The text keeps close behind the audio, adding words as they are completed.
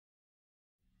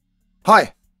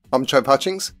Hi, I'm Trevor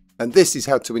Hutchings, and this is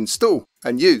how to install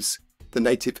and use the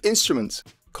Native Instruments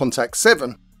Kontakt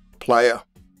 7 player.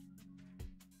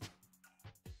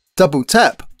 Double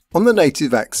tap on the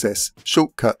Native Access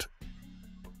shortcut.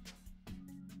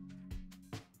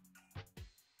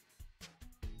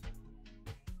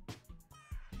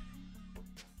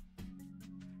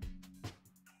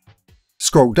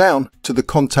 Scroll down to the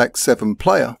Kontakt 7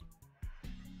 player.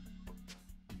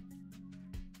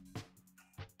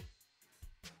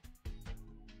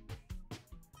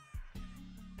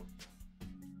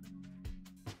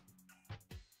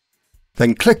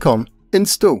 Then click on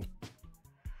Install.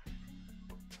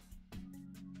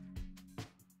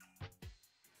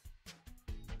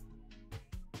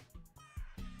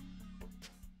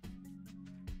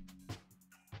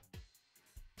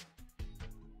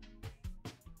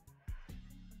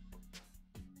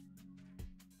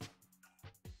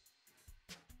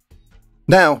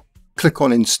 Now click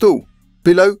on Install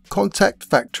below Kontakt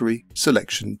Factory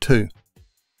Selection 2.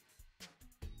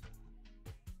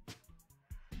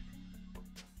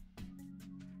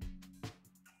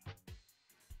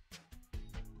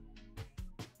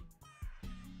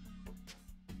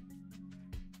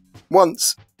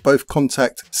 Once both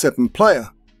Kontakt 7 Player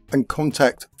and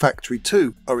Kontakt Factory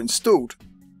 2 are installed,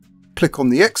 click on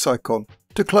the X icon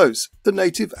to close the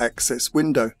Native Access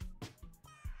window.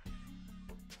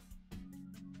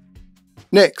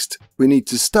 Next, we need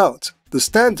to start the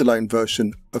standalone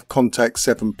version of Kontakt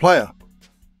 7 Player,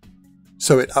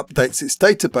 so it updates its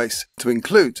database to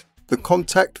include the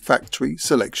Kontakt Factory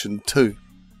Selection 2.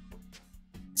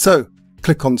 So,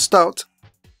 click on Start,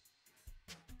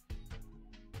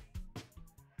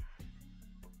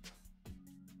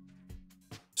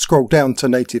 scroll down to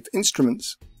Native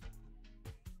Instruments,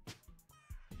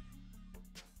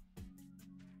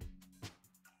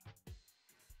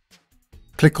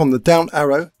 click on the down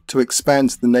arrow to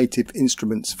expand the Native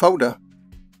Instruments folder,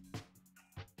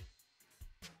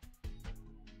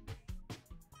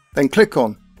 then click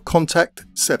on Kontakt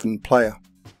 7 Player.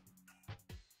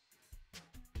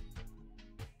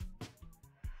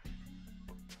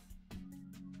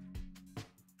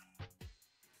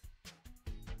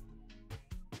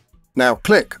 Now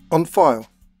click on File.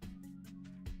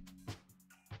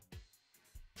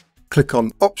 Click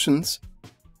on Options.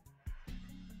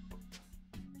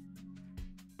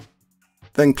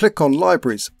 Then click on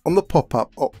Libraries on the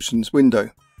pop-up Options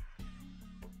window.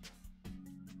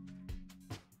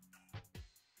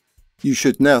 You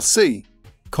should now see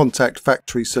Kontakt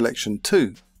Factory Selection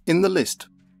 2 in the list.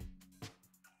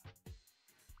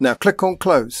 Now click on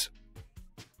Close.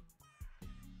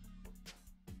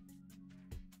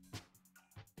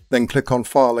 Then click on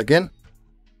File again.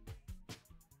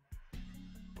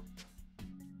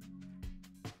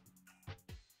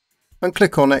 And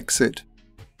click on Exit.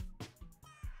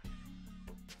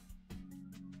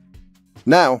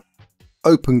 Now,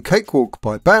 open Cakewalk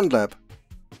by BandLab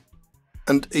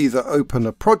and either open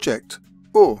a project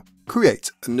or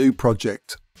create a new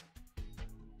project.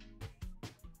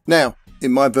 Now,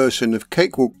 in my version of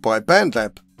Cakewalk by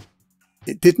BandLab,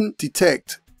 it didn't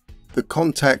detect the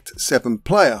Kontakt 7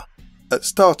 Player at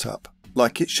startup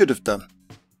like it should have done.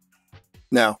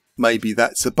 Now, maybe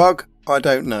that's a bug, I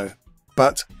don't know,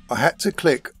 but I had to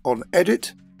click on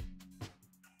Edit,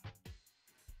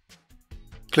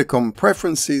 click on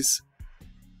Preferences,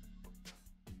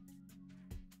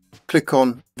 click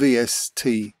on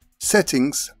VST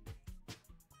Settings,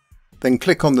 then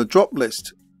click on the drop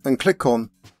list and click on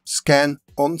Scan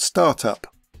on Startup.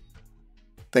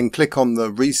 Then click on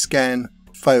the Rescan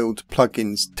Failed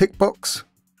Plugins tick box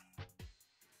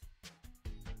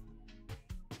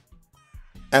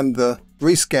and the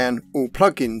Rescan All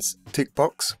Plugins tick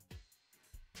box.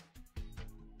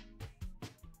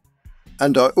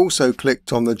 And I also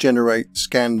clicked on the Generate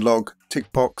Scan Log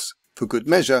tick box for good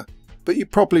measure, but you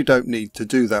probably don't need to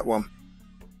do that one.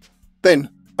 Then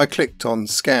I clicked on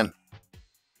Scan.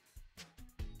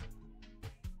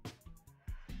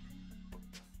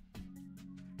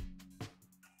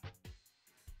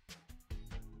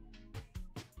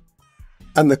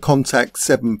 And the Kontakt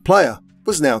 7 Player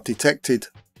was now detected.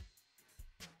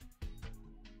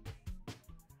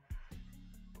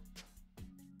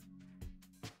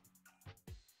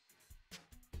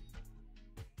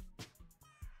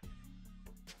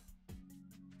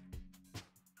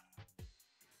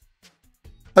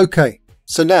 OK,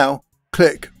 so now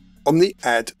click on the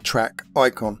Add Track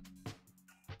icon.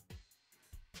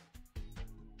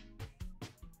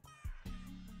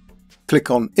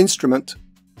 Click on Instrument.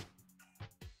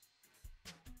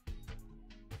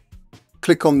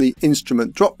 Click on the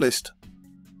instrument drop list.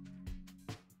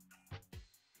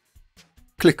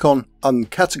 click on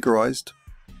Uncategorized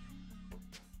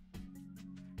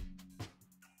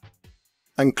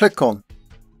and click on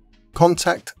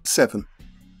Kontakt 7.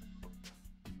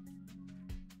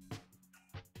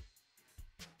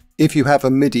 If you have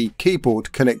a MIDI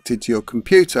keyboard connected to your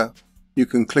computer, you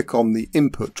can click on the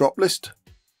input drop list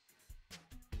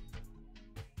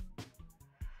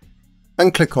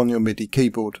and click on your MIDI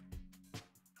keyboard.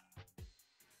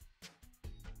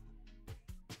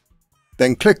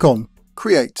 Then click on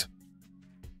Create.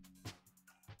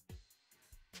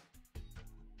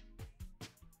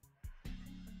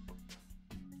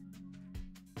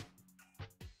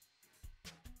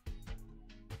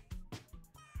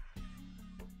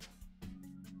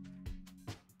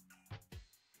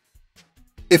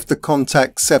 If the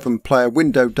Kontakt 7 player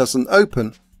window doesn't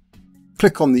open,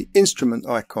 click on the instrument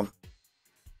icon.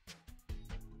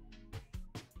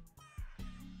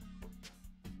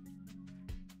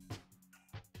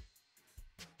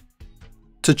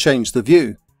 To change the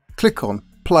view, click on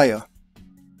Player.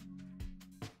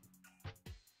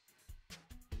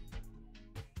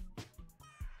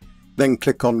 Then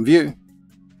click on View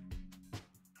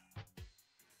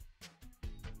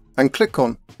and click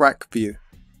on Rack View.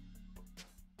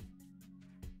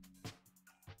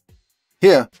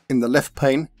 Here in the left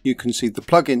pane you can see the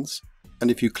plugins,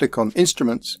 and if you click on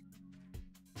Instruments,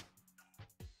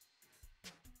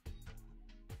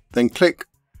 then click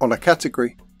on a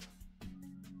category,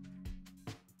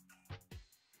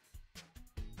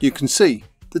 you can see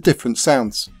the different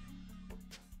sounds.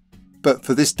 But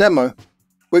for this demo,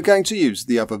 we're going to use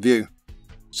the other view,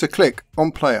 so click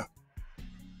on Player.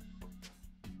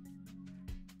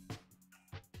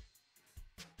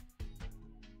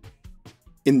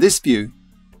 In this view,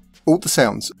 all the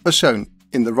sounds are shown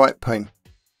in the right pane.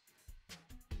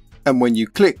 And when you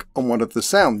click on one of the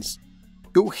sounds,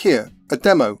 you'll hear a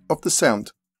demo of the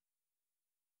sound.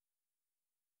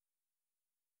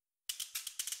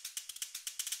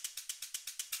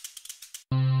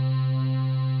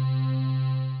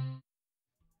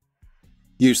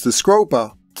 Use the scroll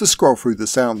bar to scroll through the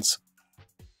sounds.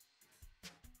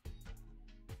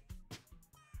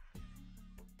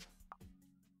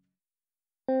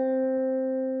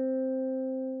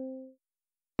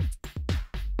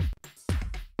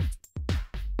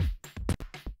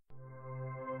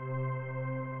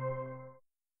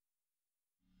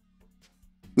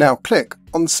 Now click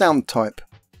on Sound Type.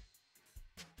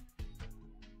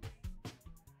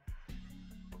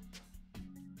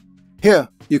 Here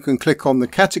you can click on the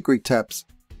category tabs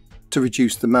to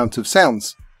reduce the amount of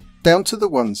sounds down to the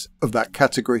ones of that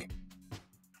category.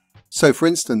 So for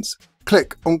instance,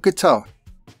 click on Guitar.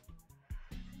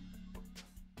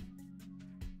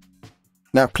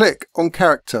 Now click on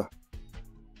Character.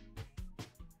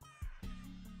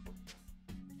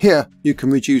 Here you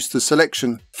can reduce the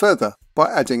selection further by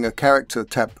adding a character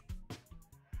tab.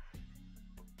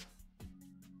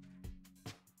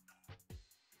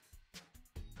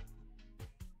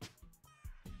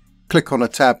 Click on a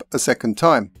tab a second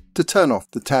time to turn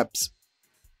off the tabs.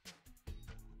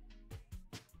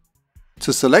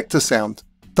 To select a sound,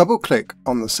 double-click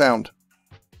on the sound.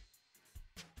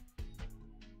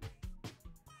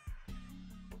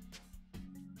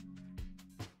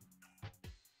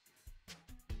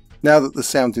 Now that the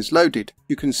sound is loaded,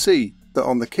 you can see that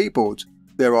on the keyboard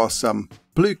there are some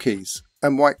blue keys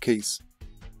and white keys.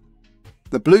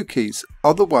 The blue keys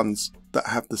are the ones that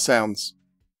have the sounds.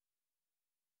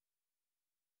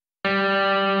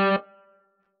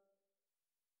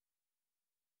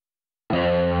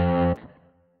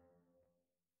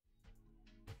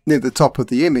 Near the top of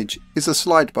the image is a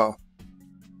slide bar.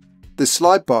 This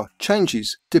slide bar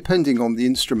changes depending on the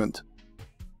instrument.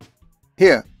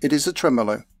 Here it is a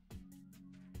tremolo.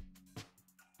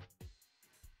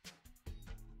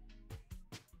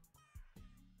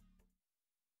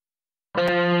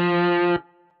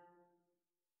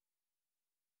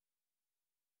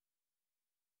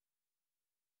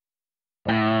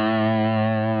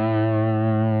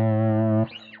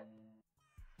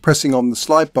 Pressing on the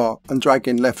slide bar and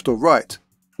dragging left or right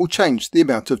will change the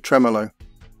amount of tremolo.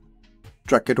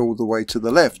 Drag it all the way to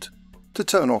the left to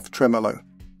turn off tremolo.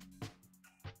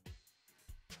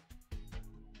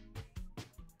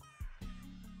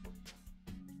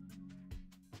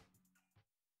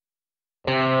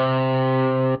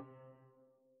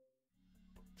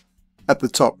 At the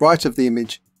top right of the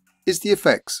image is the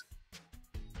effects.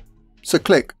 So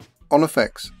click on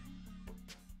Effects.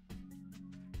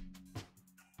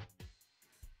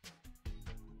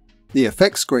 The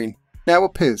effects screen now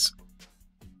appears.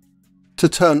 To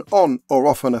turn on or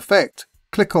off an effect,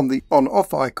 click on the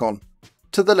on-off icon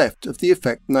to the left of the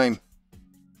effect name.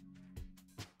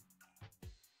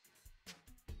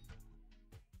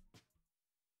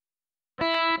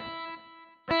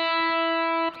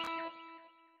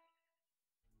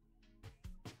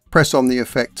 Press on the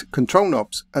effect control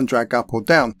knobs and drag up or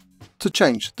down to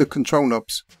change the control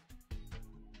knobs.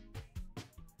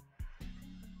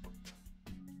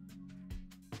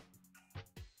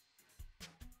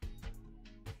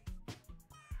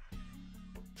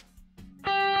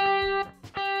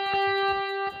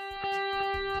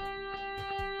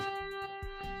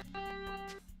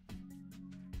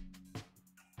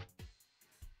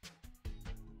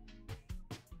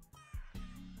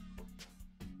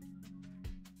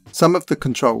 Some of the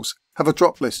controls have a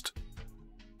drop list.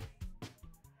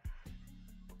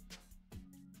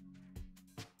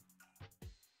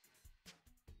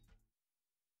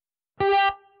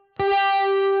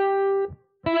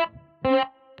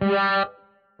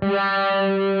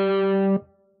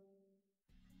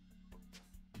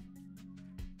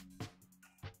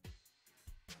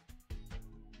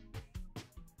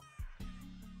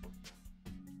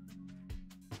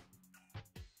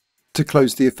 To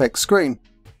close the effects screen,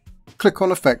 click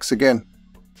on Effects again.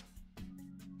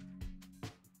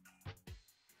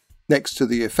 Next to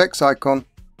the effects icon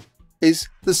is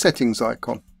the settings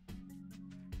icon.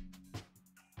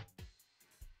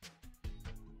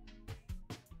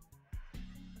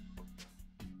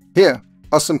 Here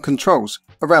are some controls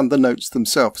around the notes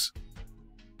themselves.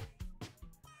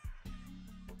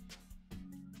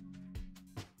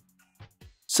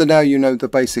 So now you know the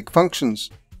basic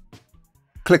functions.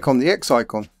 Click on the X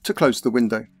icon to close the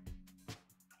window.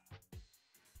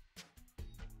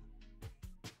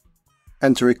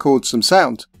 And to record some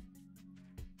sound,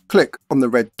 click on the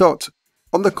red dot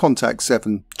on the Kontakt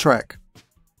 7 track.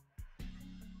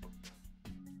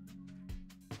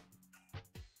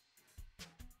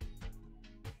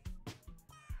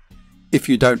 If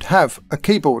you don't have a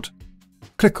keyboard,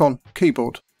 click on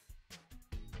Keyboard.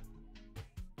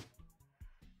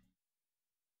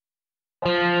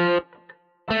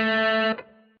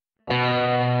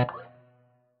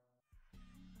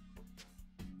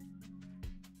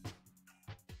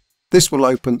 This will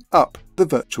open up the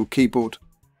virtual keyboard.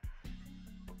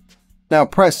 Now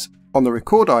press on the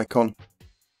record icon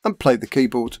and play the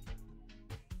keyboard.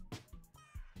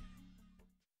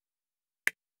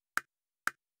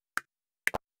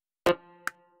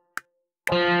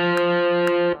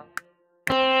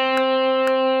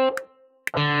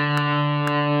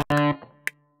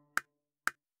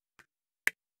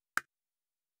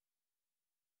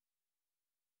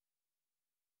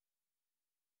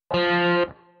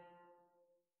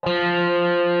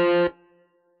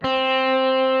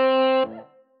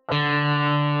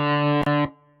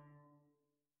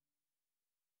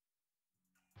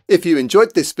 If you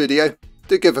enjoyed this video,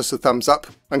 do give us a thumbs up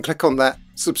and click on that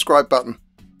subscribe button.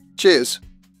 Cheers!